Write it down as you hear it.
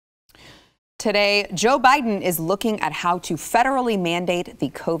Today, Joe Biden is looking at how to federally mandate the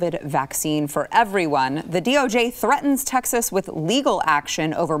COVID vaccine for everyone. The DOJ threatens Texas with legal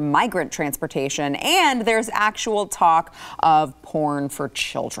action over migrant transportation, and there's actual talk of porn for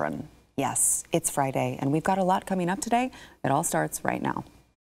children. Yes, it's Friday, and we've got a lot coming up today. It all starts right now.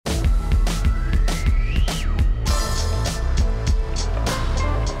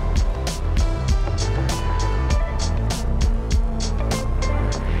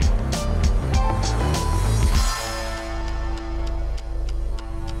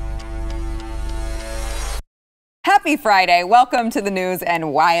 Happy Friday. Welcome to the news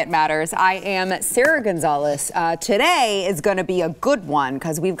and why it matters. I am Sarah Gonzalez. Today is going to be a good one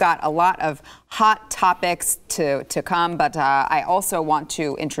because we've got a lot of hot topics to come, but I also want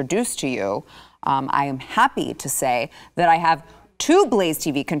to introduce to you, I am happy to say that I have two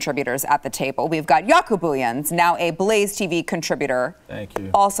BlazeTV contributors at the table. We've got Jaco Booyens, now a BlazeTV contributor. Thank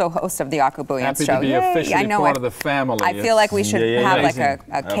you. Also host of the Jaco Booyens show. Happy to be officially part of the family. I feel like we should have like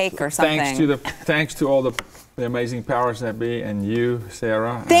a cake or something. Thanks to all the amazing powers that be, and you,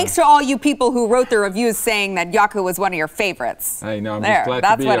 Sarah. Thanks to all you people who wrote the reviews saying that Jaco was one of your favorites. I know, I'm just glad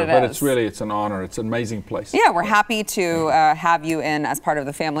to be here, but it's an honor. It's an amazing place. Yeah, we're happy to have you in as part of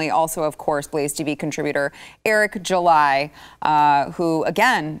the family. Also, of course, BlazeTV contributor Eric July, who,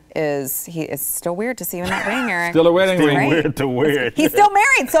 again, it's still weird to see you in that ring, Eric. Still a wedding ring. Still weird to weird. He's still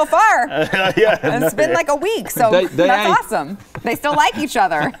married so far. Yeah, it's been like a week, so that's awesome. They still like each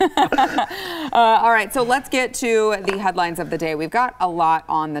other. All right, so let's get to the headlines of the day. We've got a lot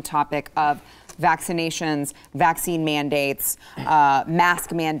on the topic of vaccinations, vaccine mandates,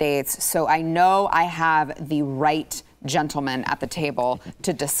 mask mandates. So I know I have the right gentleman at the table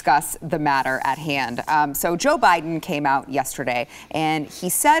to discuss the matter at hand. So Joe Biden came out yesterday and he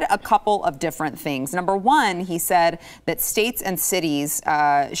said a couple of different things. Number one, he said that states and cities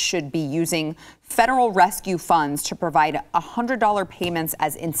should be using federal rescue funds to provide $100 payments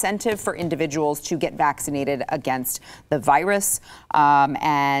as incentive for individuals to get vaccinated against the virus.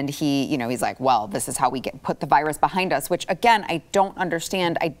 And he's like, well, this is how we put the virus behind us, which, again, I don't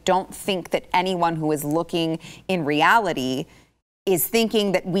understand. I don't think that anyone who is looking in reality is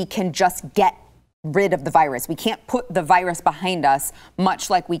thinking that we can just get rid of the virus. We can't put the virus behind us, much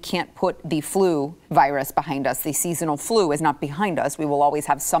like we can't put the flu virus behind us. The seasonal flu is not behind us. We will always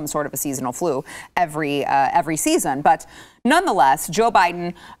have some sort of a seasonal flu every season. But nonetheless, Joe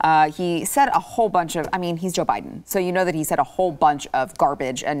Biden, he said a whole bunch of, he's Joe Biden. So you know that he said a whole bunch of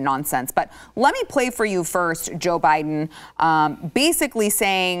garbage and nonsense. But let me play for you first, Joe Biden, basically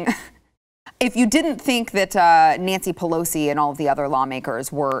saying, if you didn't think that Nancy Pelosi and all of the other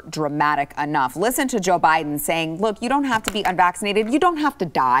lawmakers were dramatic enough, listen to Joe Biden saying, look, you don't have to be unvaccinated. You don't have to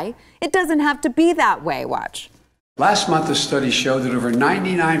die. It doesn't have to be that way. Watch. Last month, a study showed that over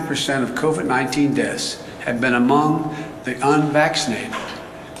 99% of COVID-19 deaths have been among the unvaccinated.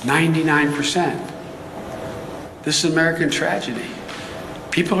 99%. This is American tragedy.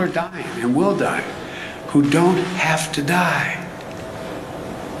 People are dying and will die who don't have to die.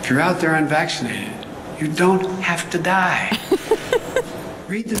 If you're out there unvaccinated, you don't have to die.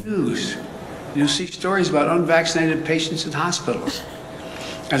 Read the news. You'll see stories about unvaccinated patients in hospitals.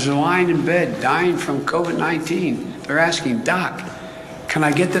 As they're lying in bed, dying from COVID-19, they're asking, Doc, can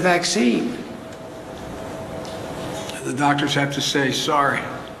I get the vaccine? And the doctors have to say, sorry,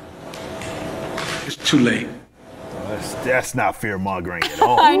 it's too late. That's not fear-mongering at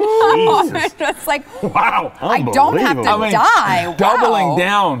all. I know. Jesus. It's like, wow, I don't have to die. Wow. Doubling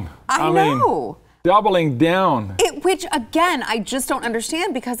down. I know. Doubling down. Which, again, I just don't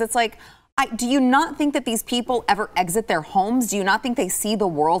understand, because it's like, do you not think that these people ever exit their homes? Do you not think they see the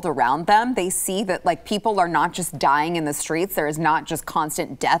world around them? They see that, like, people are not just dying in the streets. There is not just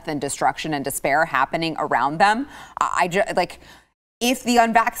constant death and destruction and despair happening around them. If the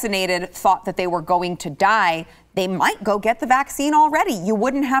unvaccinated thought that they were going to die, they might go get the vaccine already. You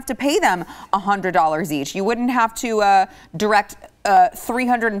wouldn't have to pay them $100 each. You wouldn't have to direct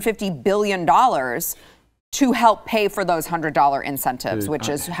 $350 billion to help pay for those $100 incentives, which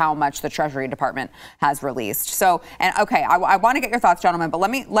is how much the Treasury Department has released. So, and okay, I want to get your thoughts, gentlemen, but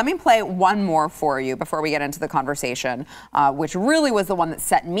let me play one more for you before we get into the conversation, which really was the one that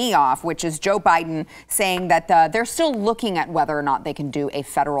set me off, which is Joe Biden saying that they're still looking at whether or not they can do a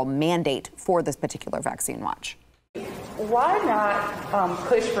federal mandate for this particular vaccine. Watch. Why not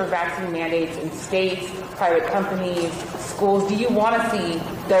push for vaccine mandates in states, private companies, schools? Do you want to see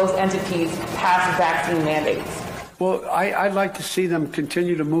those entities pass vaccine mandates? Well, I'd like to see them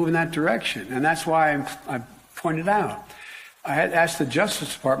continue to move in that direction, and that's why I pointed out. I had asked the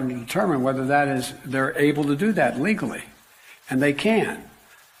Justice Department to determine whether they're able to do that legally, and they can.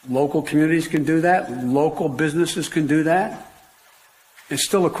 Local communities can do that. Local businesses can do that. It's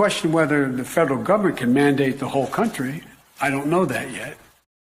still a question whether the federal government can mandate the whole country. I don't know that yet.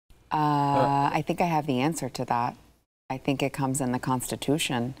 I think I have the answer to that. I think it comes in the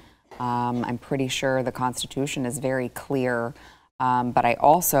Constitution. I'm pretty sure the Constitution is very clear. But I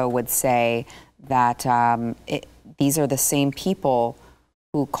also would say that these are the same people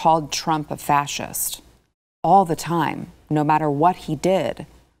who called Trump a fascist all the time, no matter what he did.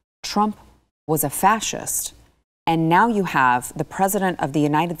 Trump was a fascist. And now you have the President of the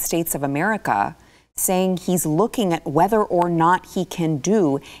United States of America saying he's looking at whether or not he can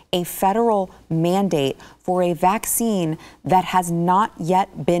do a federal mandate for a vaccine that has not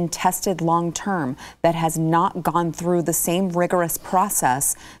yet been tested long term, that has not gone through the same rigorous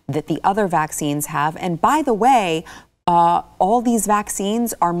process that the other vaccines have. And by the way, all these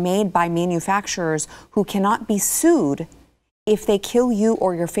vaccines are made by manufacturers who cannot be sued if they kill you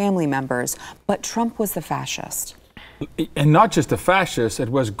or your family members. But Trump was the fascist. And not just a fascist, it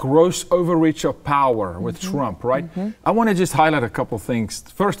was gross overreach of power with Trump, right? I want to just highlight a couple things.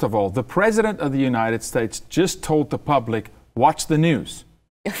 First of all, the President of the United States just told the public, watch the news.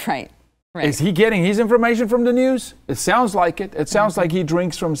 Right. Is he getting his information from the news? It sounds like it. It sounds like he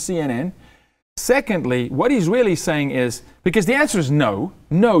drinks from CNN. Secondly, what he's really saying is, because the answer is no,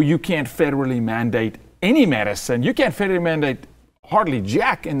 you can't federally mandate any medicine. You can't federally mandate hardly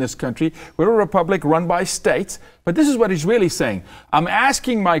jack in this country. We're a republic run by states. But this is what he's really saying. I'm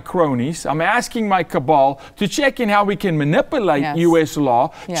asking my cronies, I'm asking my cabal to check in how we can manipulate U.S.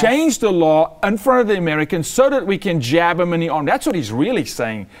 law, change the law in front of the Americans so that we can jab them in the arm. That's what he's really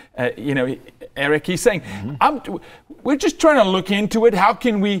saying. Eric, he's saying, we're just trying to look into it. How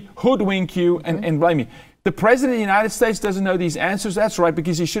can we hoodwink you and blame you? The President of the United States doesn't know these answers. That's right,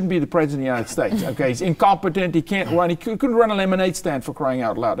 because he shouldn't be the President of the United States. Okay, he's incompetent. He can't run. He couldn't run a lemonade stand, for crying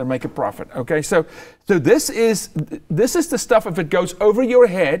out loud, and make a profit. Okay, so this is the stuff. If it goes over your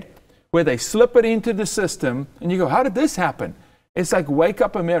head, where they slip it into the system, and you go, "How did this happen?" It's like Wake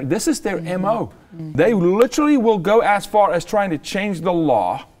Up America. This is their MO. They literally will go as far as trying to change the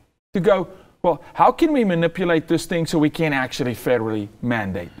law to go, well, how can we manipulate this thing so we can actually federally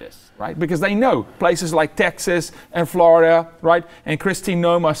mandate this? Right? Because they know places like Texas and Florida, right? And Christine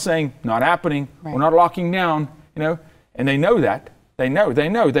Noem are saying, not happening. Right. We're not locking down, and they know that. They know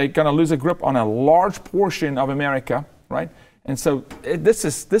they're going to lose a grip on a large portion of America, right? And so this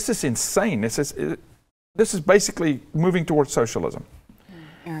is insane. This is basically moving towards socialism.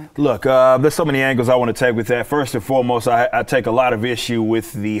 Look, there's so many angles I want to take with that. First and foremost, I take a lot of issue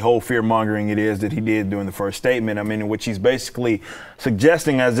with the whole fear-mongering it is that he did during the first statement. I mean, in which he's basically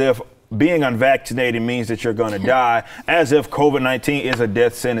suggesting as if being unvaccinated means that you're going to die, as if COVID-19 is a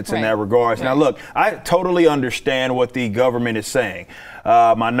death sentence in that regard. Now, look, I totally understand what the government is saying.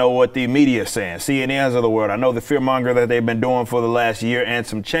 I know what the media is saying, CNNs of the world. I know the fear-monger that they've been doing for the last year and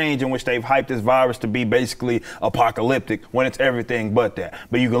some change in which they've hyped this virus to be basically apocalyptic when it's everything but that.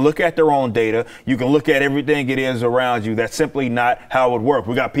 But you can look at their own data. You can look at everything it is around you. That's simply not how it would work.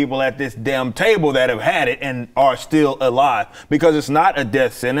 We got people at this damn table that have had it and are still alive because it's not a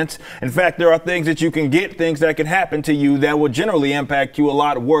death sentence. In fact, there are things that you can get, things that can happen to you that will generally impact you a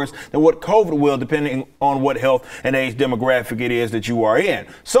lot worse than what COVID will, depending on what health and age demographic it is that you are in.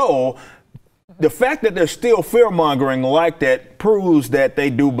 So the fact that they're still fear-mongering like that proves that they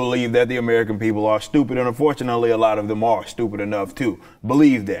do believe that the American people are stupid, and unfortunately a lot of them are stupid enough to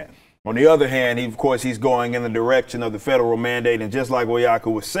believe that. On the other hand, of course, he's going in the direction of the federal mandate, and just like Oyaka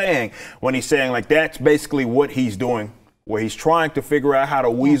was saying, when he's saying like that's basically what he's doing, where he's trying to figure out how to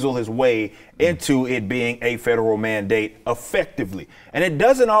weasel his way into it being a federal mandate effectively. And it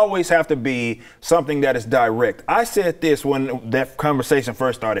doesn't always have to be something that is direct. I said this when that conversation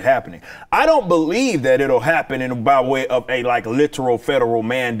first started happening. I don't believe that it'll happen by way of a literal federal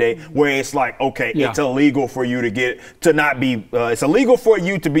mandate where it's like, okay, it's illegal for you it's illegal for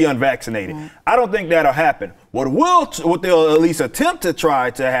you to be unvaccinated. I don't think that'll happen. What they'll at least attempt to try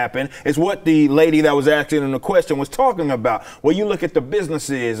to happen is what the lady that was asking him the question was talking about. Well, you look at the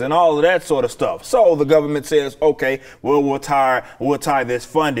businesses and all of that sort of stuff. So the government says, okay, well, we'll tie this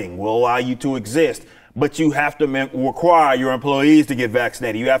funding. We'll allow you to exist. But you have to require your employees to get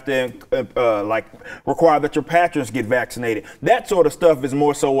vaccinated. You have to require that your patrons get vaccinated. That sort of stuff is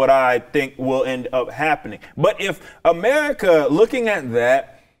more so what I think will end up happening. But if America, looking at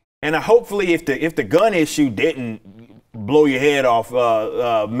that, and hopefully if the gun issue didn't blow your head off,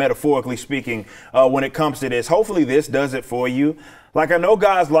 metaphorically speaking, when it comes to this, hopefully this does it for you. Like, I know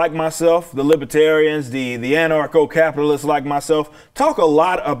guys like myself, the libertarians, the anarcho-capitalists like myself, talk a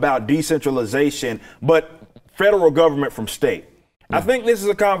lot about decentralization, but federal government from state. I think this is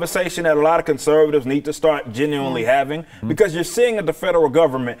a conversation that a lot of conservatives need to start genuinely having, because you're seeing that the federal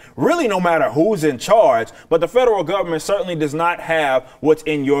government, really no matter who's in charge, but the federal government certainly does not have what's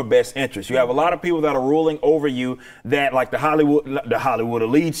in your best interest. You have a lot of people that are ruling over you that, like the Hollywood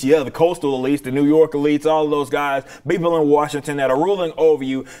elites, the coastal elites, the New York elites, all of those guys, people in Washington that are ruling over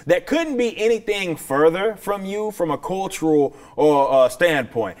you that couldn't be anything further from you from a cultural or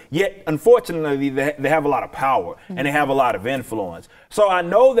standpoint. Yet, unfortunately, they have a lot of power and they have a lot of influence. So I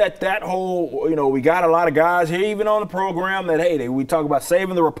know that whole, we got a lot of guys here, even on the program, that, hey, we talk about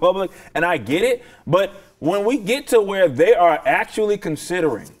saving the republic, and I get it. But when we get to where they are actually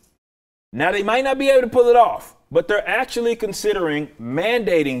considering, now they might not be able to pull it off, but they're actually considering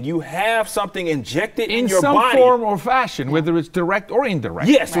mandating you have something injected in your body. In some form or fashion, whether it's direct or indirect.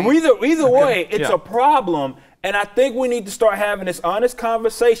 Yes, right. Either way, it's a problem. And I think we need to start having this honest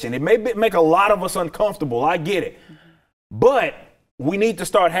conversation. It may make a lot of us uncomfortable. I get it. But we need to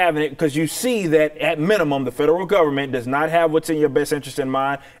start having it, because you see that at minimum, the federal government does not have what's in your best interest in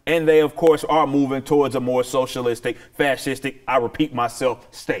mind. And they, of course, are moving towards a more socialistic, fascistic, I repeat myself,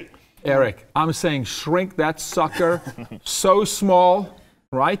 state. Eric, I'm saying shrink that sucker so small,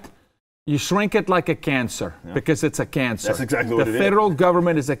 right? You shrink it like a cancer, because it's a cancer. That's exactly what it is. The federal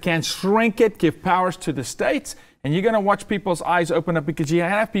government is a cancer. Shrink it, give powers to the states, and you're going to watch people's eyes open up, because you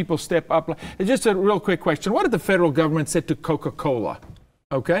have people step up. It's just a real quick question. What did the federal government say to Coca-Cola?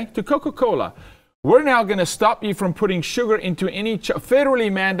 Okay? To Coca-Cola. We're now going to stop you from putting sugar into any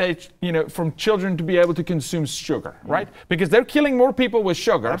federally mandate, from children to be able to consume sugar, right? Because they're killing more people with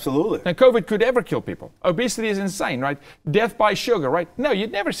sugar. Absolutely. Than COVID could ever kill people. Obesity is insane, right? Death by sugar, right? No,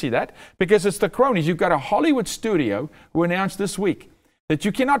 you'd never see that, because it's the cronies. You've got a Hollywood studio who announced this week that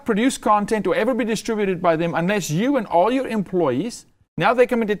you cannot produce content or ever be distributed by them unless you and all your employees, now they're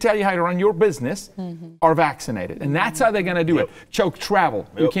coming to tell you how to run your business, are vaccinated. And that's how they're going to do it. Choke travel.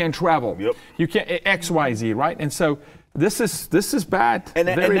 You can't travel. You can't XYZ, right? And so this is bad. And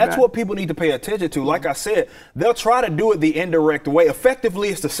that's what people need to pay attention to. Like I said, they'll try to do it the indirect way. Effectively,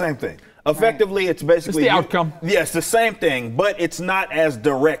 it's the same thing. Effectively, it's basically it's the outcome. Yes, the same thing, but it's not as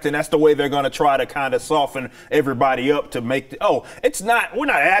direct, and that's the way they're going to try to kind of soften everybody up to make it's not. We're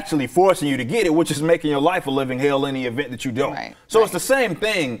not actually forcing you to get it. We're just making your life a living hell in the event that you don't. So it's the same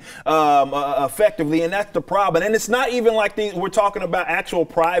thing, effectively, and that's the problem. And it's not even like we're talking about actual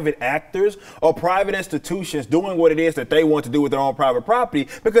private actors or private institutions doing what it is that they want to do with their own private property,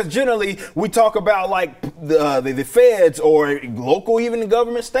 because generally we talk about like the feds or local, even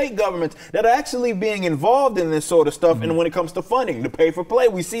government, state governments, that are actually being involved in this sort of stuff. And when it comes to funding, to pay for play,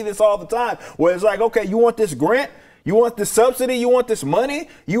 we see this all the time, where it's like, okay, you want this grant, you want this subsidy, you want this money,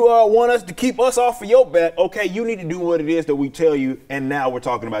 you want us to keep us off of your back. Okay, you need to do what it is that we tell you, and now we're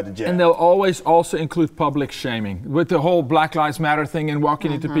talking about the jab. And they'll always also include public shaming with the whole Black Lives Matter thing and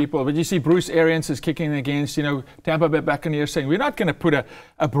walking into people. But you see Bruce Arians is kicking against, Tampa Bay Buccaneers, saying, we're not going to put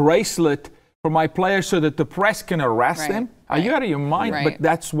a bracelet for my players so that the press can arrest them. Are you out of your mind? But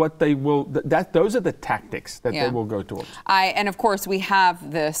that's what they will, those are the tactics that they will go towards. And of course, we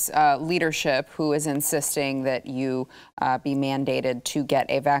have this leadership who is insisting that you be mandated to get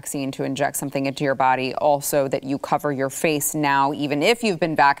a vaccine to inject something into your body. Also, that you cover your face now, even if you've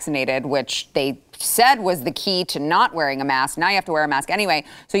been vaccinated, which they said was the key to not wearing a mask. Now you have to wear a mask anyway.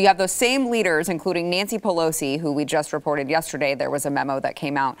 So you have those same leaders, including Nancy Pelosi, who we just reported yesterday. There was a memo that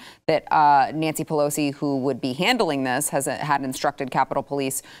came out that Nancy Pelosi, who would be handling this, had instructed Capitol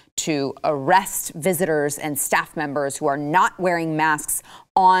Police to arrest visitors and staff members who are not wearing masks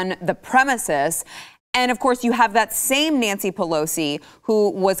on the premises. And of course, you have that same Nancy Pelosi who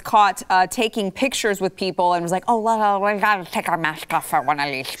was caught taking pictures with people and was like, oh, we gotta take our mask off for one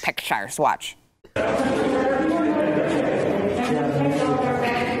of these pictures. Watch.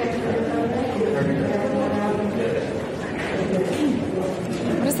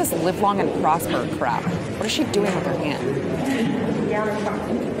 What is this live long and prosper crap? What is she doing with her hand?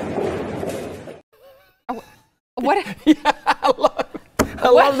 What? I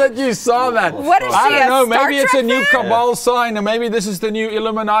love that you saw that. What is she, I don't know, maybe it's a new fan? cabal sign, or maybe this is the new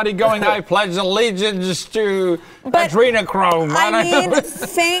Illuminati going, I pledge allegiance to adrenochrome. I mean,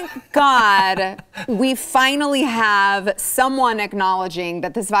 thank God we finally have someone acknowledging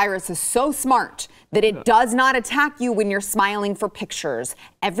that this virus is so smart that it does not attack you when you're smiling for pictures.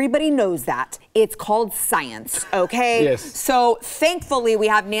 Everybody knows that. It's called science, okay? Yes. So thankfully, we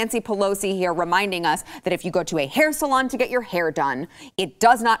have Nancy Pelosi here reminding us that if you go to a hair salon to get your hair done, it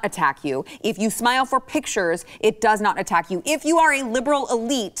does not attack you. If you smile for pictures, it does not attack you. If you are a liberal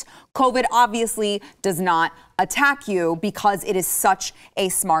elite COVID obviously does not attack you because it is such a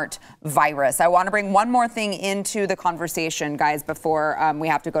smart virus. I want to bring one more thing into the conversation, guys, before we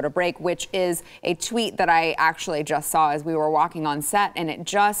have to go to break, which is a tweet that I actually just saw as we were walking on set, and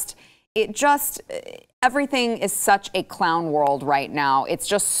everything is such a clown world right now. It's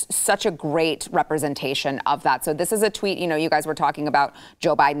just such a great representation of that. So this is a tweet, you guys were talking about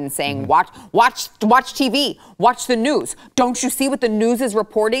Joe Biden saying, watch TV, watch the news. Don't you see what the news is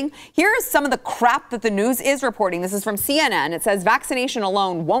reporting? Here's some of the crap that the news is reporting. This is from CNN. It says vaccination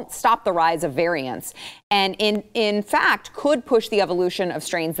alone won't stop the rise of variants, and in fact could push the evolution of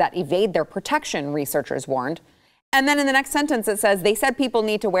strains that evade their protection, researchers warned. And then in the next sentence, it says, they said people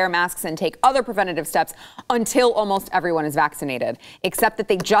need to wear masks and take other preventative steps until almost everyone is vaccinated, except that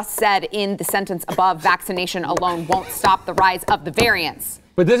they just said in the sentence above, vaccination alone won't stop the rise of the variants.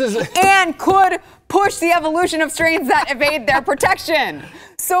 But this is and could push the evolution of strains that evade their protection.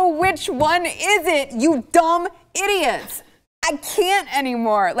 So which one is it, you dumb idiots? I can't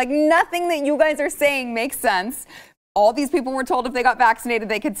anymore. Like, nothing that you guys are saying makes sense. All these people were told if they got vaccinated,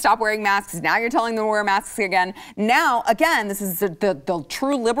 they could stop wearing masks. Now you're telling them to wear masks again. Now, again, this is the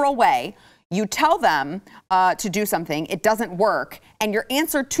true liberal way. You tell them to do something, it doesn't work, and your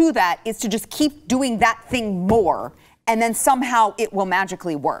answer to that is to just keep doing that thing more, and then somehow it will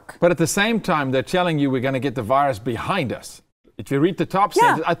magically work. But at the same time, they're telling you we're going to get the virus behind us. If you read the top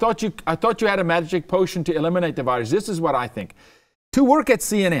sentence, I thought you had a magic potion to eliminate the virus. This is what I think. To work at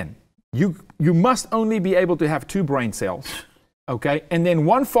CNN, you must only be able to have 2 brain cells, okay? And then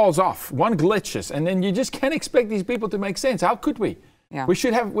one falls off, one glitches, and then you just can't expect these people to make sense. How could we? Yeah. We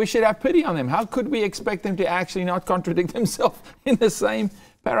should have pity on them. How could we expect them to actually not contradict themselves in the same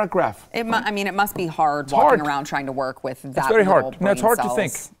paragraph? It must be hard walking around trying to work with that. It's very hard. No, it's hard to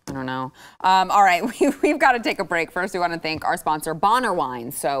think. I don't know. All right, we've got to take a break. First, we want to thank our sponsor, Bonner Wine.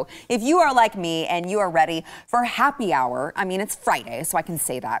 So if you are like me and you are ready for happy hour, it's Friday, so I can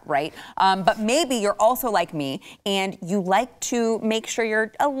say that, right? But maybe you're also like me and you like to make sure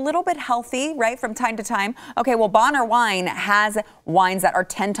you're a little bit healthy, right, from time to time. Okay, well, Bonner Wine has wines that are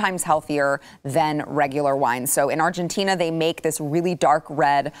 10 times healthier than regular wines. So in Argentina, they make this really dark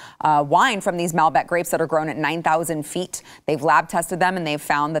red wine from these Malbec grapes that are grown at 9,000 feet. They've lab tested them and they've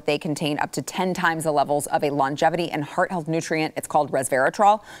found that they contain up to 10 times the levels of a longevity and heart health nutrient. It's called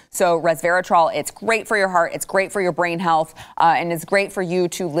resveratrol. So resveratrol, it's great for your heart, it's great for your brain health, and it's great for you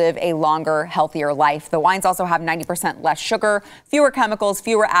to live a longer, healthier life. The wines also have 90% less sugar, fewer chemicals,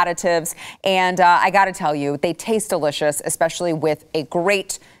 fewer additives, and I gotta tell you, they taste delicious, especially with a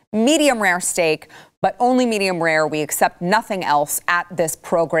great medium rare steak, but only medium rare. We accept nothing else at this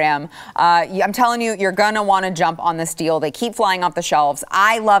program. I'm telling you, you're gonna wanna jump on this deal. They keep flying off the shelves.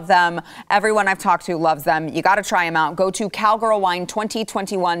 I love them. Everyone I've talked to loves them. You gotta try them out. Go to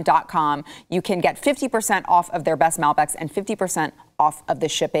cowgirlwine2021.com. You can get 50% off of their best Malbecs and 50% off of the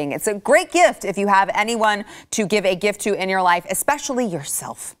shipping. It's a great gift if you have anyone to give a gift to in your life, especially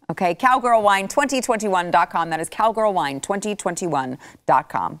yourself. Okay, cowgirlwine2021.com. That is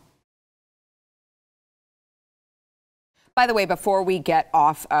cowgirlwine2021.com. By the way, before we get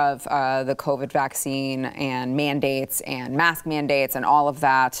off of the COVID vaccine and mandates and mask mandates and all of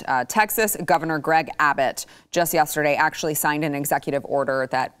that, Texas Governor Greg Abbott just yesterday actually signed an executive order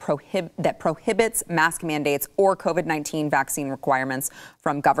that prohibits mask mandates or COVID-19 vaccine requirements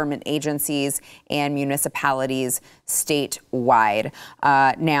from government agencies and municipalities statewide.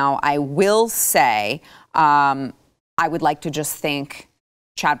 Now, I will say I would like to just thank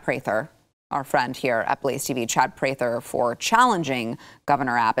Chad Prather, our friend here at BlazeTV, Chad Prather, for challenging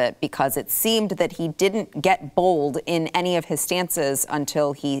Governor Abbott, because it seemed that he didn't get bold in any of his stances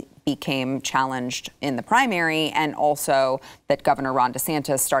until he became challenged in the primary, and also that Governor Ron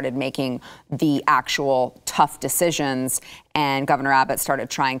DeSantis started making the actual tough decisions, and Governor Abbott started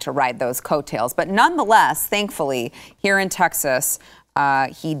trying to ride those coattails. But nonetheless, thankfully, here in Texas,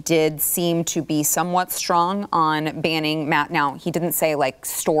 he did seem to be somewhat strong on banning Now, he didn't say like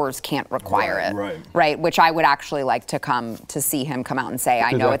stores can't require it, right? Which I would actually like to see him come out and say.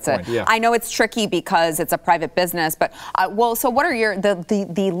 I know I know it's tricky because it's a private business, but well, so what are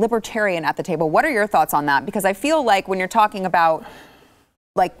the libertarian at the table? What are your thoughts on that? Because I feel like when you're talking about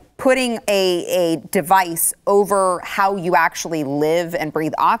like putting a device over how you actually live and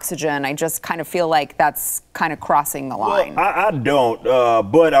breathe oxygen, I just kind of feel like that's kind of crossing the line. Well, I don't,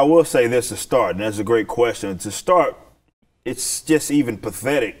 but I will say this to start, and that's a great question. To start, it's just even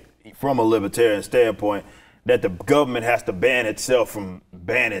pathetic from a libertarian standpoint that the government has to ban itself from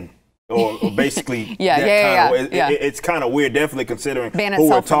banning or basically it's kind of weird, definitely considering who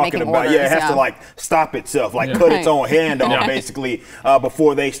we're talking about. Orders, it has to like stop itself, like cut its own hand off basically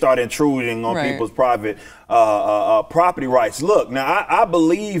before they start intruding on people's private property rights. Look, now I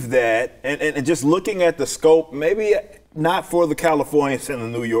believe that, and just looking at the scope, maybe not for the Californians and the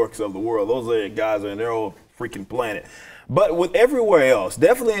New Yorks of the world. Those are guys in their own freaking planet. But with everywhere else,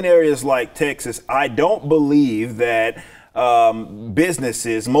 definitely in areas like Texas, I don't believe that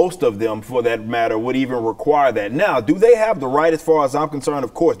businesses, most of them for that matter, would even require that. Now, do they have the right as far as I'm concerned?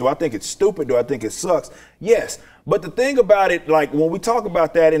 Of course. Do I think it's stupid? Do I think it sucks? Yes. But the thing about it, like when we talk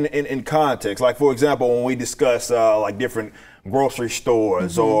about that in context, like for example, when we discuss like different grocery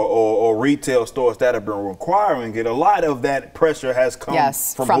stores or retail stores that have been requiring it, a lot of that pressure has come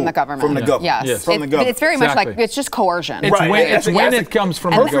from the government. From the government. Yes. From the government. It's very much like it's just coercion. It's when it comes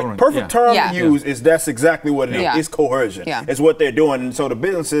from the government. Perfect term to use is that's exactly what it is. It's coercion. It's what they're doing. And so the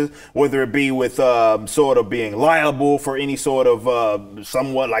businesses, whether it be with sort of being liable for any sort of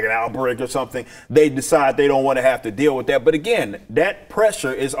somewhat like an outbreak or something, they decide they don't want to have to deal with that. But again, that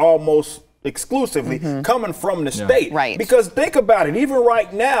pressure is almost exclusively coming from the state. Right. Because think about it, even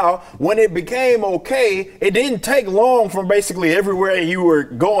right now, when it became okay, it didn't take long from basically everywhere you were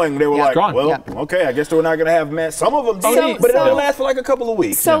going. They were like, well, okay, I guess we're not going to have masks. Some of them did, but it only lasts for like a couple of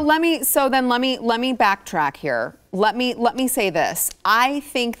weeks. So let me backtrack here. Let me say this. I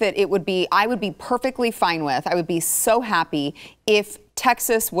think that I would be perfectly fine with, I would be so happy if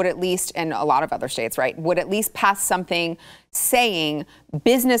Texas would at least, and a lot of other states, right, would at least pass something saying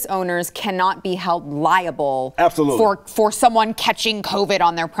business owners cannot be held liable for someone catching COVID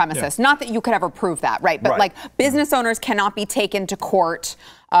on their premises. Not that you could ever prove that, right? But like business owners cannot be taken to court,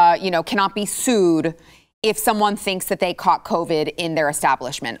 cannot be sued if someone thinks that they caught COVID in their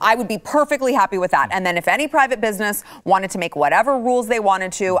establishment. I would be perfectly happy with that. And then if any private business wanted to make whatever rules they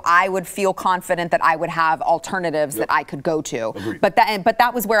wanted to, I would feel confident that I would have alternatives that I could go to. Agreed. But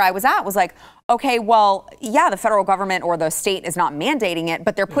that was where I was at, was like, okay, well, yeah, the federal government or the state is not mandating it,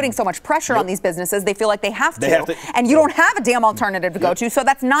 but they're putting so much pressure on these businesses, they feel like they have to. And you don't have a damn alternative to go to, so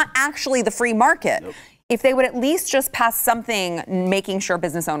that's not actually the free market. If they would at least just pass something making sure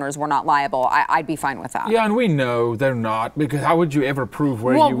business owners were not liable, I'd be fine with that. Yeah, and we know they're not, because how would you ever prove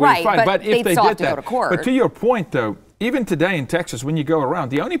where you would find? But if they did that, but to your point though, even today in Texas, when you go around,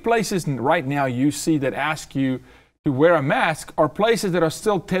 the only places right now you see that ask you to wear a mask are places that are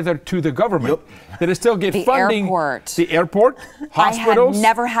still tethered to the government, that still get funding. The airport, hospitals. I had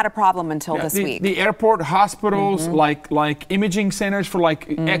never had a problem until this week. The airport, hospitals, like imaging centers for like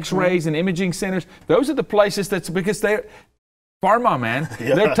X-rays and imaging centers. Those are the places because they're pharma, man.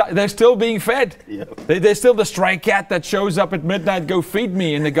 They're still being fed. They're still the stray cat that shows up at midnight, go feed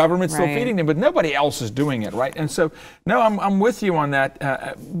me, and the government's still feeding them, but nobody else is doing it, right? And so, no, I'm with you on that.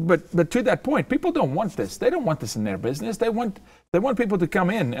 But to that point, people don't want this. They don't want this in their business. They want people to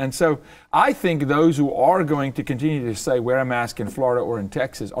come in. And so I think those who are going to continue to say wear a mask in Florida or in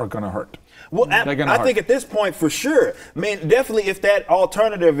Texas are going to hurt. Well, I think at this point, for sure. I mean, definitely if that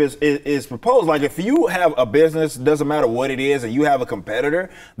alternative is proposed, like if you have a business, doesn't matter what it is, and you have a competitor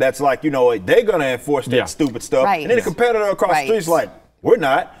that's like, they're going to enforce that stupid stuff. And then the competitor across the street is like, we're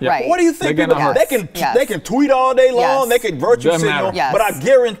not. What do you think? They can tweet all day long. They can virtue signal. But I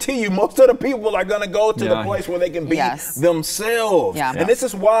guarantee you, most of the people are going to go to the place where they can be themselves. And this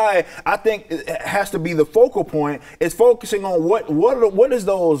is why I think it has to be the focal point. Is focusing on what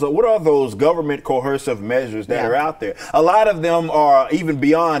are those government coercive measures that are out there. A lot of them are even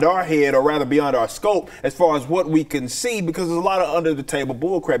beyond our head, or rather beyond our scope, as far as what we can see, because there's a lot of under the table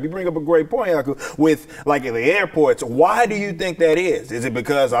bullcrap. You bring up a great point, Yaku, with like in the airports. Why do you think that is? Is it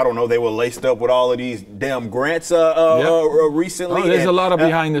because, I don't know, they were laced up with all of these damn grants recently? Oh, there's a lot of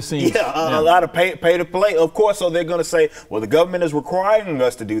behind the scenes. A lot of pay to play, of course. So they're going to say, well, the government is requiring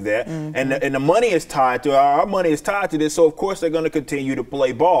us to do that. And the money is tied to our money is tied to this. So, of course, they're going to continue to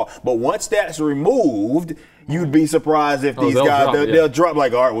play ball. But once that's removed, you'd be surprised if these guys, they'll drop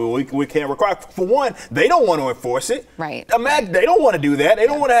like, all right, well, we can't require. For one, they don't want to enforce it. Imagine, they don't want to do that. They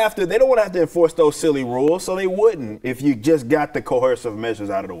don't want to have to. They don't want to have to enforce those silly rules. So they wouldn't if you just got the coercive measures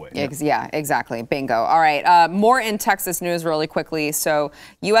out of the way. Yeah, exactly. Bingo. All right. More in Texas news really quickly. So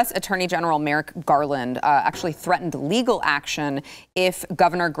U.S. Attorney General Merrick Garland actually threatened legal action if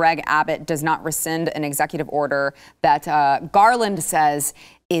Governor Greg Abbott does not rescind an executive order that Garland says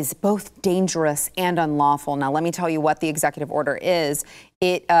is both dangerous and unlawful. Now, let me tell you what the executive order is.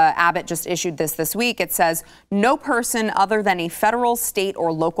 Abbott just issued this week. It says, no person other than a federal, state,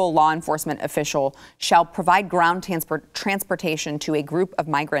 or local law enforcement official shall provide ground transportation to a group of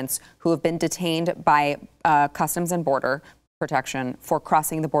migrants who have been detained by Customs and Border protection for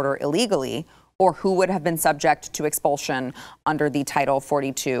crossing the border illegally or who would have been subject to expulsion under the Title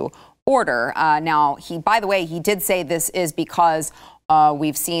 42 order. Now, by the way, he did say this is because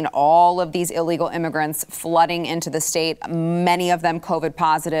we've seen all of these illegal immigrants flooding into the state, many of them COVID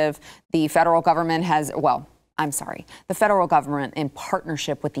positive. The federal government the federal government, in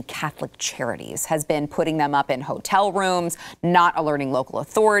partnership with the Catholic Charities, has been putting them up in hotel rooms, not alerting local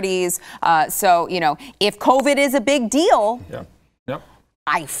authorities. So, if COVID is a big deal,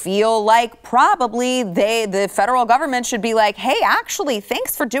 I feel like probably the federal government should be like, hey, actually,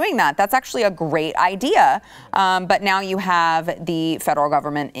 thanks for doing that. That's actually a great idea. But now you have the federal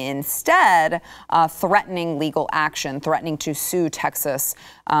government instead threatening legal action, threatening to sue Texas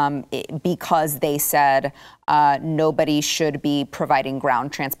because they said nobody should be providing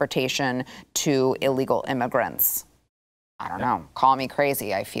ground transportation to illegal immigrants. I don't know. Call me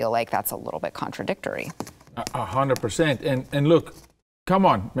crazy. I feel like that's a little bit contradictory. 100%. And look, come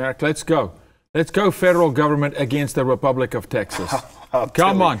on, Merrick, let's go. Let's go, federal government against the Republic of Texas.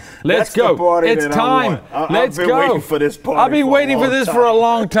 Come on, let's go. It's time. Let's go. I've been waiting for this party. I've been waiting for this for a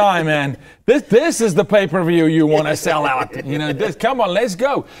long time, man. This is the pay-per-view you want to sell out. Come on, let's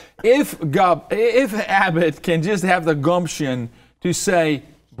go. If Abbott can just have the gumption to say,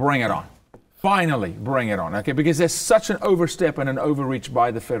 bring it on. Finally, bring it on, okay? Because there's such an overstep and an overreach by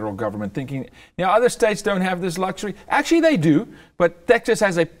the federal government thinking, other states don't have this luxury. Actually, they do, but Texas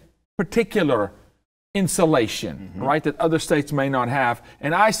has a particular insulation, right, that other states may not have.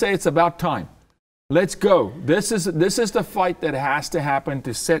 And I say it's about time. Let's go. This is the fight that has to happen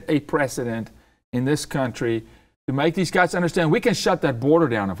to set a precedent in this country to make these guys understand we can shut that border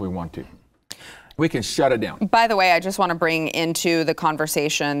down if we want to. We can shut it down. By the way, I just want to bring into the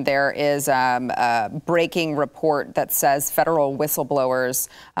conversation, there is a breaking report that says federal whistleblowers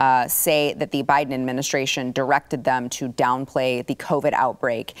say that the Biden administration directed them to downplay the COVID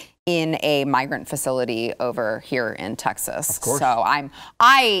outbreak in a migrant facility over here in Texas. Of course. So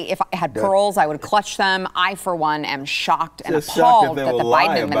if I had pearls, I would clutch them. I, for one, am shocked and appalled that the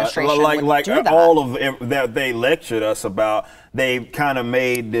Biden administration would do that. All of that they lectured us about, they kind of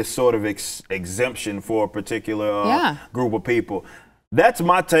made this sort of exemption for a particular group of people. That's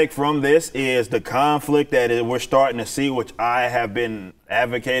my take from this, is the conflict that we're starting to see, which I have been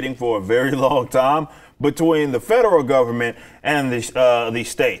advocating for a very long time, between the federal government and the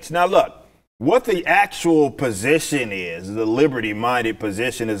states. Now, look, what the actual position is, the liberty-minded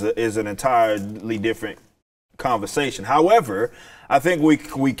position, is an entirely different conversation. However, I think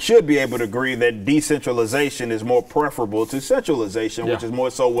we should be able to agree that decentralization is more preferable to centralization, which is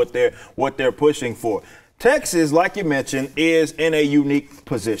more so what they're pushing for. Texas, like you mentioned, is in a unique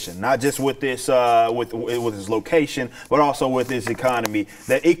position, not just with this with its location, but also with its economy,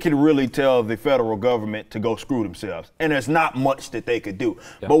 that it can really tell the federal government to go screw themselves. And there's not much that they could do.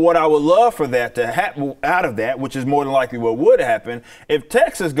 Yeah. But what I would love for that to happen out of that, which is more than likely what would happen, if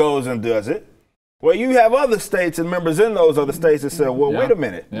Texas goes and does it, well, you have other states and members in those other states that say, well, wait a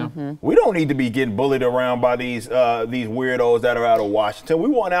minute. We don't need to be getting bullied around by these weirdos that are out of Washington. We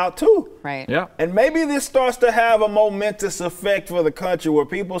want out too. Right. Yeah. And maybe this starts to have a momentous effect for the country where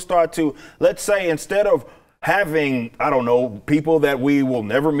people start to, let's say, instead of having, I don't know, people that we will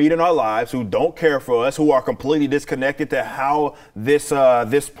never meet in our lives who don't care for us, who are completely disconnected to how this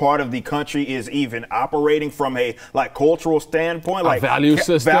part of the country is even operating from a cultural standpoint, like value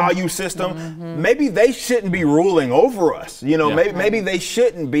system. Maybe they shouldn't be ruling over us. Maybe they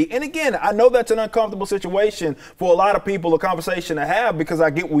shouldn't be. And again, I know that's an uncomfortable situation for a lot of people, a conversation to have, because I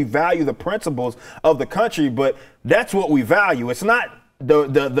get we value the principles of the country, but that's what we value. It's not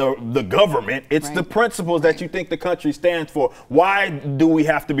the government, it's the principles that you think the country stands for. Why do we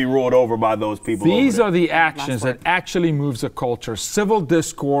have to be ruled over by those people? These are the actions that actually moves a culture. Civil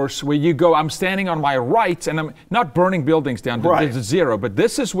discourse, where you go, I'm standing on my rights, and I'm not burning buildings down to zero. But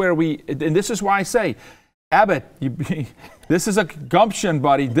this is where and this is why I say, Abbott, this is a gumption,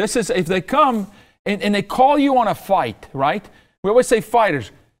 buddy. This is, if they come and they call you on a fight, right? We always say, fighters,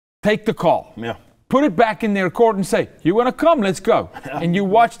 take the call. Yeah. Put it back in their court and say, you want to come? Let's go. And you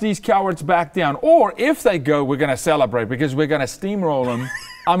watch these cowards back down. Or if they go, we're going to celebrate, because we're going to steamroll them.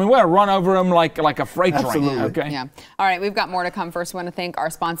 I mean, we're going to run over them like a freight train. Okay? Yeah. All right, we've got more to come. First, we want to thank our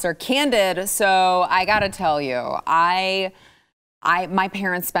sponsor, Candid. So I got to tell you, I My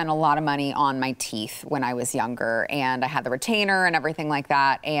parents spent a lot of money on my teeth when I was younger, and I had the retainer and everything like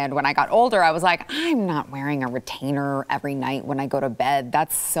that. And when I got older, I was like, I'm not wearing a retainer every night when I go to bed.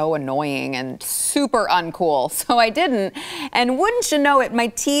 That's so annoying and super uncool. So I didn't. And wouldn't you know it, my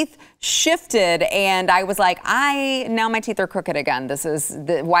teeth shifted, and I was like, now my teeth are crooked again.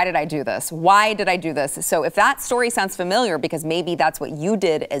 Why did I do this? Why did I do this? So if that story sounds familiar, because maybe that's what you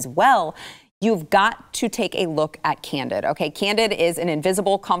did as well, you've got to take a look at Candid. Okay, Candid is an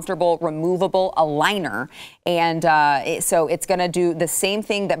invisible, comfortable, removable aligner. And so it's going to do the same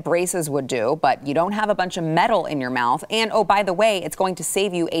thing that braces would do, but you don't have a bunch of metal in your mouth. And oh, by the way, it's going to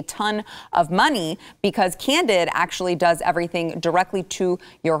save you a ton of money because Candid actually does everything directly to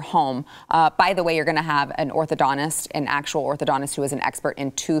your home. By the way, you're going to have an orthodontist, an actual orthodontist who is an expert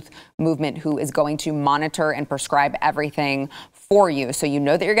in tooth movement, who is going to monitor and prescribe everything for you. So you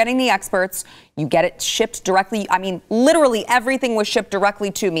know that you're getting the experts. You get it shipped directly. I mean, literally everything was shipped directly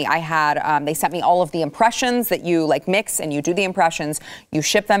to me. I had, they sent me all of the impressions that you like mix and you do the impressions, you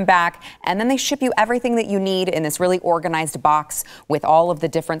ship them back, and then they ship you everything that you need in this really organized box with all of the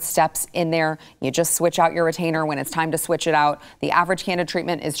different steps in there. You just switch out your retainer when it's time to switch it out. The average Candid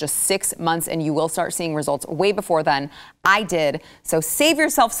treatment is just 6 months, and you will start seeing results way before then. I did. So save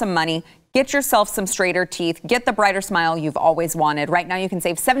yourself some money. Get yourself some straighter teeth. Get the brighter smile you've always wanted. Right now, you can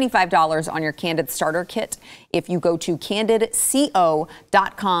save $75 on your Candid starter kit if you go to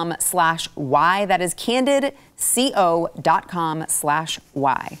candidco.com/Y. That is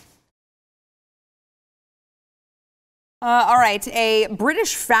candidco.com/Y. All right, a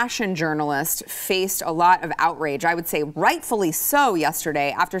British fashion journalist faced a lot of outrage, I would say rightfully so,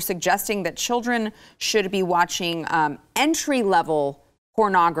 yesterday after suggesting that children should be watching entry-level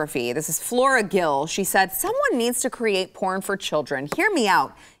pornography. This is Flora Gill. She said, someone needs to create porn for children. Hear me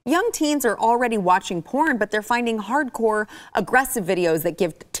out. Young teens are already watching porn, but they're finding hardcore, aggressive videos that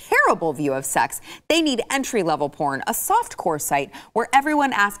give terrible view of sex. They need entry-level porn, a softcore site where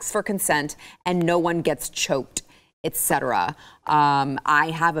everyone asks for consent and no one gets choked, etc.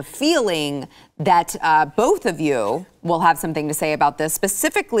 I have a feeling that both of you will have something to say about this,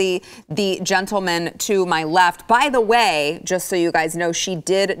 specifically the gentleman to my left. By the way, just so you guys know, she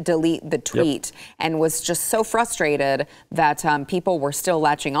did delete the tweet and was just so frustrated that people were still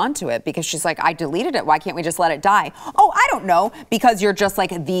latching onto it because she's like, I deleted it. Why can't we just let it die? Oh, I don't know, because you're just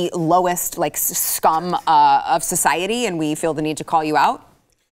like the lowest like scum of society and we feel the need to call you out.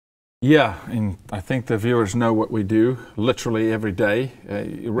 Yeah, and I think the viewers know what we do literally every day.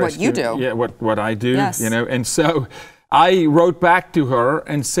 What you do. Yeah, what I do, yes. You know. And so I wrote back to her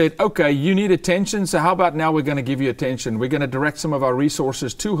and said, okay, you need attention, so how about now we're going to give you attention. We're going to direct some of our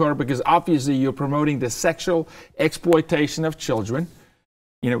resources to her because obviously you're promoting the sexual exploitation of children.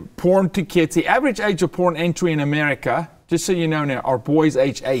 You know, porn to kids. The average age of porn entry in America, just so you know now, are boys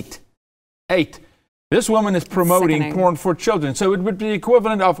age 8. 8. This woman is promoting porn for children. So it would be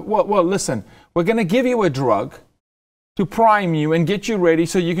equivalent of, well, listen, we're going to give you a drug to prime you and get you ready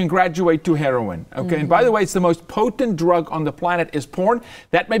so you can graduate to heroin. Okay. And by the way, it's the most potent drug on the planet is porn.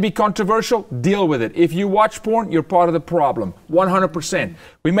 That may be controversial. Deal with it. If you watch porn, you're part of the problem. 100%.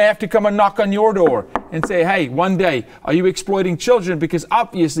 We may have to come and knock on your door and say, hey, one day, are you exploiting children? Because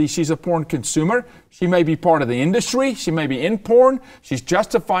obviously she's a porn consumer. She may be part of the industry. She may be in porn. She's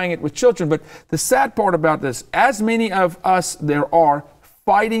justifying it with children. But the sad part about this, as many of us there are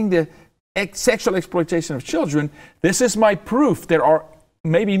fighting the sexual exploitation of children, this is my proof. There are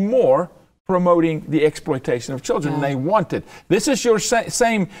maybe more promoting the exploitation of children than they wanted. This is your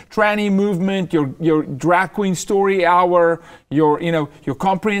same tranny movement, your drag queen story hour, your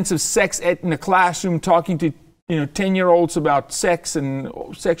comprehensive sex ed in the classroom, talking to 10-year-olds about sex and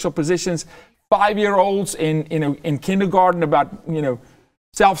sexual positions, 5-year-olds in kindergarten about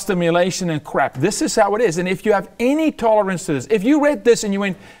self-stimulation and crap. This is how it is. And if you have any tolerance to this, if you read this and you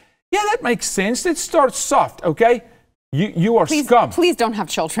went, yeah, that makes sense. Let's start soft, okay? You are scum. Please don't have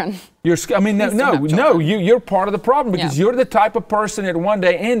children. You're scum. I mean, you're part of the problem because you're the type of person that one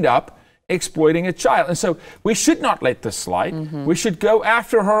day end up exploiting a child. And so we should not let this slide. We should go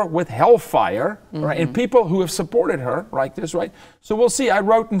after her with hellfire, right? And people who have supported her like this, right? So we'll see. I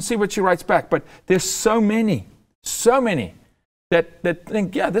wrote and see what she writes back. But there's so many that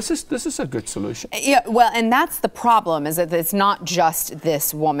think, yeah, this is a good solution. Yeah, well, and that's the problem, is that it's not just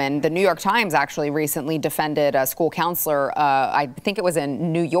this woman. The New York Times actually recently defended a school counselor, I think it was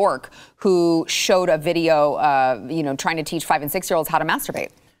in New York, who showed a video, trying to teach 5- and 6-year-olds how to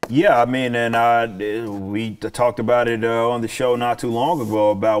masturbate. Yeah, I mean, and we talked about it on the show not too long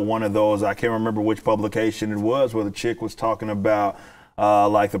ago about one of those, I can't remember which publication it was, where the chick was talking about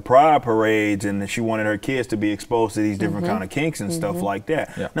like the pride parades, and she wanted her kids to be exposed to these different kind of kinks and stuff like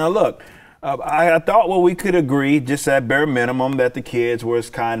that. Yeah. Now, look, I thought we could agree, just at bare minimum, that the kids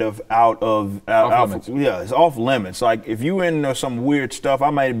was kind of off limits. Yeah, it's off limits. Like, if you into some weird stuff, I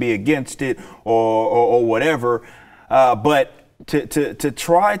might be against it or whatever. But to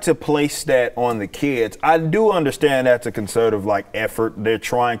try to place that on the kids, I do understand that's a concerted effort. They're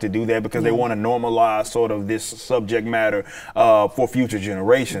trying to do that because they want to normalize sort of this subject matter for future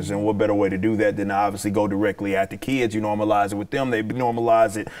generations. And what better way to do that than to obviously go directly at the kids? You normalize it with them, they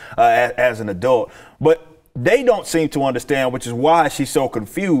normalize it as an adult. But they don't seem to understand, which is why she's so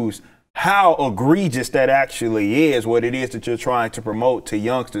confused, how egregious that actually is, what it is that you're trying to promote to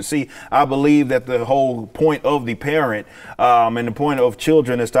youngsters. See, I believe that the whole point of the parent and the point of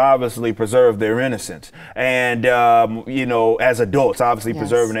children is to obviously preserve their innocence. And, as adults, obviously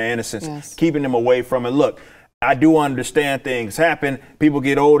preserving their innocence, keeping them away from it. Look, I do understand things happen. People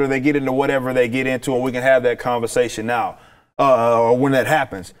get older, they get into whatever they get into, and we can have that conversation now or when that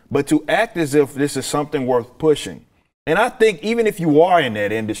happens. But to act as if this is something worth pushing. And I think even if you are in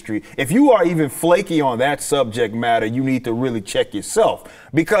that industry, if you are even flaky on that subject matter, you need to really check yourself,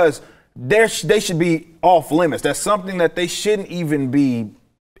 because they should be off limits. That's something that they shouldn't even be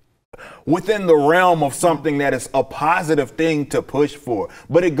within the realm of something that is a positive thing to push for.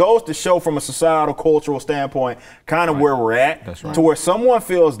 But it goes to show from a societal, cultural standpoint, kind of where we're at, to where someone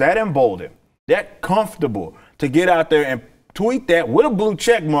feels that emboldened, that comfortable to get out there and tweet that with a blue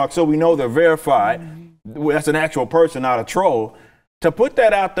check mark so we know they're verified. That's an actual person, not a troll, to put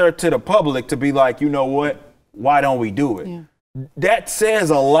that out there to the public to be like, you know what, why don't we do it? Yeah. That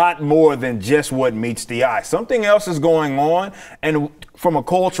says a lot more than just what meets the eye. Something else is going on. And from a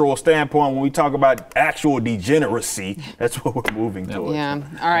cultural standpoint, when we talk about actual degeneracy, that's what we're moving towards. Yeah.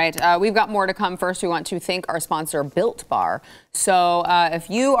 All right. We've got more to come. First, we want to thank our sponsor, Built Bar. So if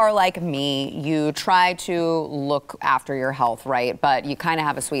you are like me, you try to look after your health, right? But you kind of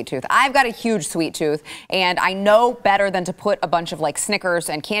have a sweet tooth. I've got a huge sweet tooth, and I know better than to put a bunch of Snickers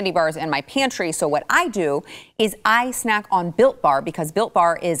and candy bars in my pantry. So what I do is I snack on Built Bar, because Built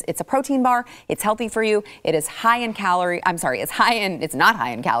Bar it's a protein bar. It's healthy for you. It is high in calories. I'm sorry, it's not high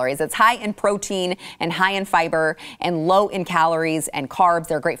in calories. It's high in protein and high in fiber and low in calories and carbs.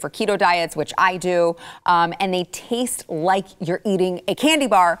 They're great for keto diets, which I do. And they taste like you're eating a candy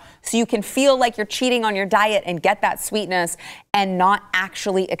bar, so you can feel like you're cheating on your diet and get that sweetness and not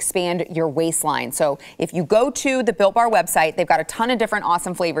actually expand your waistline. So if you go to the Built Bar website, they've got a ton of different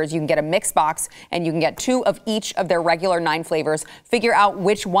awesome flavors. You can get a mixed box, and you can get 2 of each of their regular 9 flavors. Figure out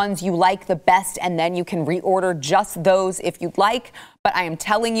which ones you like the best, and then you can reorder just those if you'd like. But I am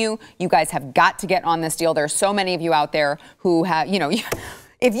telling you, you guys have got to get on this deal. There's so many of you out there who have,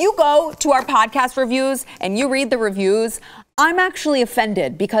 if you go to our podcast reviews and you read the reviews, I'm actually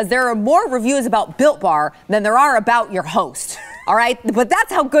offended, because there are more reviews about Built Bar than there are about your host. All right, but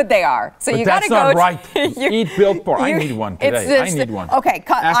that's how good they are. So you got to go. That's not right. Eat Built Bar. I need one today. I need one. Okay,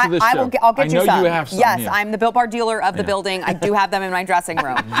 After this show. I'll get you some. I know you have some. Yes, here. I'm the Built Bar dealer of the building. I do have them in my dressing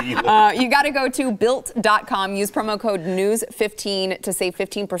room. You got to go to built.com. Use promo code NEWS15 to save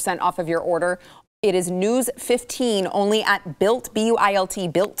 15% off of your order. It is NEWS15 only at Built, B-U-I-L-T,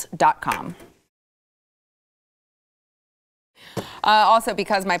 built.com. Also,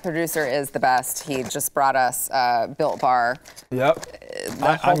 because my producer is the best, he just brought us Built Bar. Yep.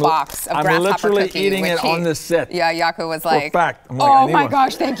 The whole box of I'm grasshopper literally cookie, eating it on the set. Yeah, Yaku was like, oh my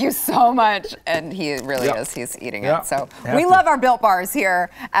gosh, thank you so much. And he really is. He's eating it. So we love our Built Bars here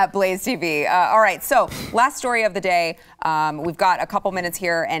at Blaze TV. All right, so last story of the day. We've got a couple minutes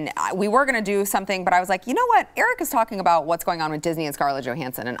here, and we were going to do something, but I was like, you know what? Eric is talking about what's going on with Disney and Scarlett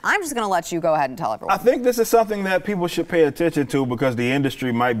Johansson, and I'm just going to let you go ahead and tell everyone. I think this is something that people should pay attention to, because the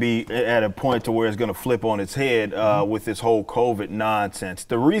industry might be at a point to where it's going to flip on its head with this whole COVID nonsense.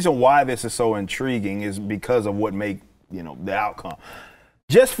 The reason why this is so intriguing is because of what made the outcome.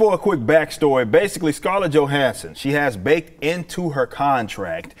 Just for a quick backstory, basically Scarlett Johansson, she has baked into her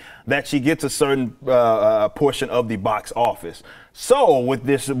contract that she gets a certain portion of the box office. So with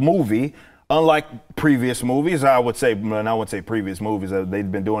this movie, unlike previous movies, I would say previous movies, they've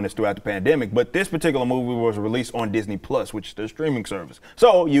been doing this throughout the pandemic, but this particular movie was released on Disney Plus, which is their streaming service.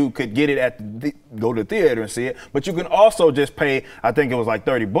 So you could get it go to the theater and see it, but you can also just pay, I think it was like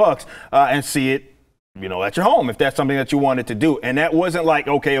 $30 and see it at your home, if that's something that you wanted to do. And that wasn't like,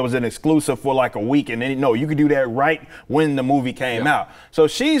 okay, it was an exclusive for like a week, and then no, you could do that right when the movie came out. So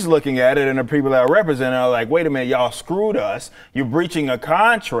she's looking at it, and the people that represent are like, wait a minute, y'all screwed us. You're breaching a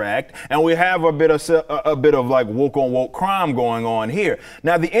contract, and we have a bit of like woke on woke crime going on here.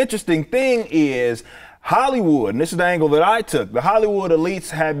 Now, the interesting thing is, Hollywood, and this is the angle that I took, the Hollywood elites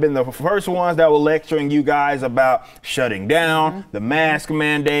have been the first ones that were lecturing you guys about shutting down, the mask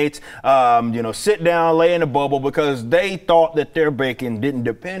mandates, sit down, lay in a bubble, because they thought that their bacon didn't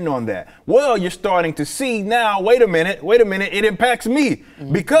depend on that. Well, you're starting to see now, wait a minute, it impacts me.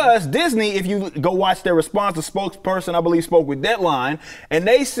 Because Disney, if you go watch their response, the spokesperson, I believe, spoke with Deadline, and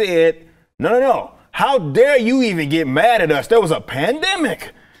they said, no, how dare you even get mad at us? There was a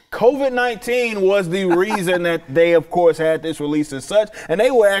pandemic. COVID-19 was the reason that they, of course, had this release as such, and they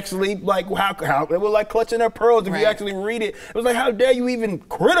were actually like, how they were like clutching their pearls. If you actually read it, it was like, how dare you even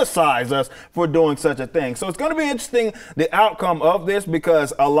criticize us for doing such a thing? So it's going to be interesting, the outcome of this,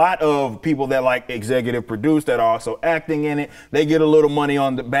 because a lot of people that like executive produce that are also acting in it, they get a little money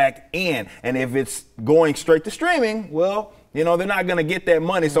on the back end, and if it's going straight to streaming, well, they're not going to get that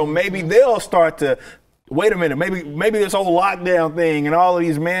money. So maybe they'll start to, wait a minute, maybe this whole lockdown thing and all of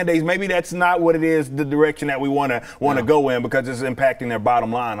these mandates, maybe that's not what it is, the direction that we want to go in, because it's impacting their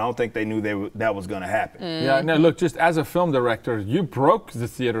bottom line. I don't think they knew that was going to happen. Yeah, no, look, just as a film director, you broke the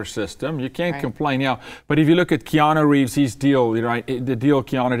theater system. You can't complain now. But if you look at Keanu Reeves, his deal, right, the deal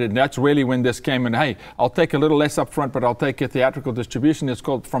Keanu did, that's really when this came in. Hey, I'll take a little less up front, but I'll take a theatrical distribution. It's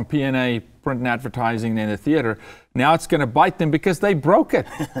called from P&A, print and advertising, in the theater. Now it's going to bite them because they broke it.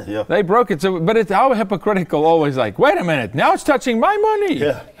 Yeah. They broke it. So, but it's how hypocritical, always like, wait a minute, now it's touching my money.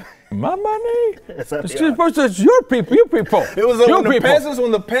 Yeah. My money? It's your people, you people. It was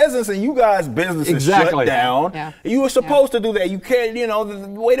when the peasants and you guys' businesses shut down, you were supposed to do that. You can't,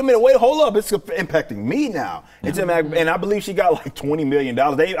 wait a minute, hold up. It's impacting me now. It's and I believe she got like $20 million.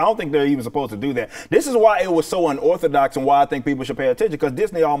 I don't think they're even supposed to do that. This is why it was so unorthodox and why I think people should pay attention, because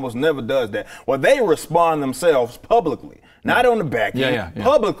Disney almost never does that. Well, they respond themselves publicly, not on the back end,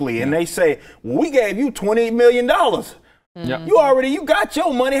 publicly, and they say, we gave you $20 million. You got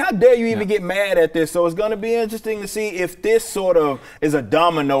your money. How dare you even get mad at this? So it's going to be interesting to see if this sort of is a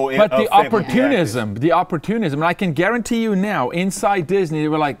domino. But the opportunism, and I can guarantee you now, inside Disney, they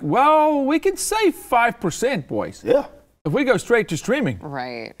were like, well, we can save 5%, boys. Yeah. If we go straight to streaming,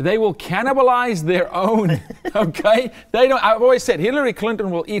 right, they will cannibalize their own, okay? I've always said Hillary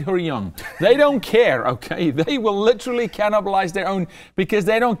Clinton will eat her young. They don't care, okay? They will literally cannibalize their own because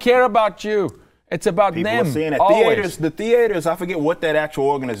they don't care about you. It's about people them. Are seeing it. The theaters, I forget what that actual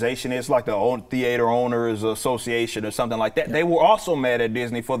organization is, like the Theater Owners Association or something like that. They were also mad at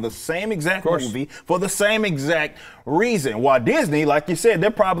Disney for the same exact movie, for the same exact reason. While Disney, like you said,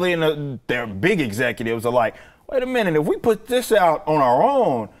 they're probably their big executives are like, wait a minute, if we put this out on our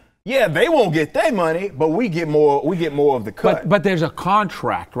own, they won't get their money, but we get more of the cut. But there's a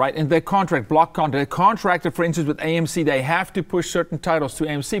contract, right? And the contract, block contract, they contracted, for instance, with AMC, they have to push certain titles to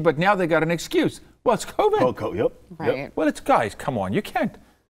AMC, but now they got an excuse. Well, it's COVID. Yep. Right. Yep. Well, it's, guys, come on, you can't.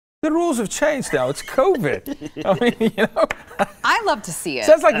 The rules have changed now. It's COVID. I mean, I love to see it.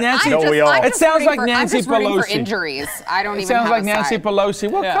 Sounds like Nancy. It sounds like Nancy I'm just Pelosi. For injuries. I don't even. It sounds have like a Nancy side.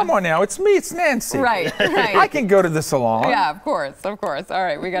 Pelosi. Well, come on now. It's me. It's Nancy. Right. I can go to the salon. Yeah, of course. All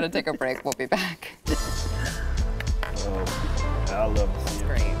right, we got to take a break. We'll be back. I love it. That's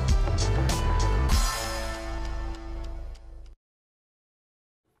great.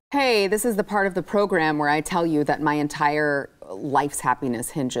 Hey, this is the part of the program where I tell you that my entire life's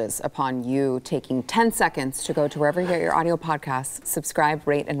happiness hinges upon you taking 10 seconds to go to wherever you get your audio podcasts, subscribe,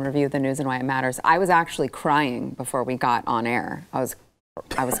 rate, and review The News and Why It Matters. I was actually crying before we got on air. I was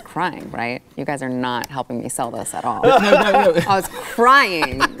crying, right? You guys are not helping me sell this at all. No. I was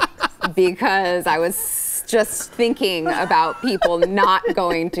crying because I was just thinking about people not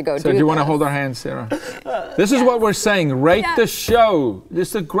going to go do this. So do you want to hold our hands, Sarah? This is what we're saying. Rate the show. This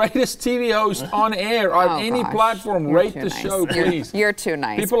is the greatest TV host on air on any platform. Rate the show, please. You're too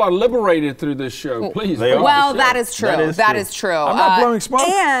nice. People are liberated through this show. Please. Well, that is true. That is true. I'm not blowing smoke.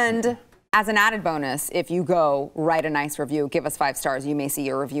 And as an added bonus, if you go write a nice review, give us 5 stars, you may see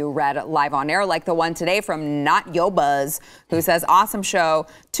your review read live on air, like the one today from Not Yo Buzz, who says, awesome show,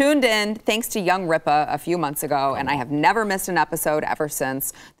 tuned in thanks to Young Ripa a few months ago, and I have never missed an episode ever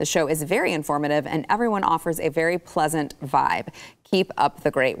since. The show is very informative, and everyone offers a very pleasant vibe. Keep up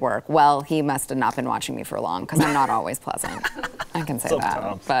the great work. Well, he must have not been watching me for long, because I'm not always pleasant. I can say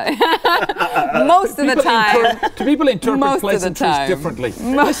that. But most of the time. People interpret pleasantries differently.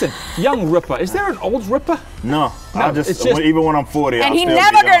 Listen, Young Ripper. Is there an old Ripper? No. Even when I'm 40, and he's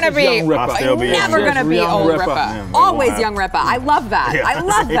never going to be. I'll still be never going to be old Ripper. Always Young Ripper. I love that. I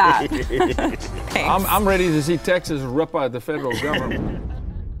love that. I'm ready to see Texas Ripper at the federal government.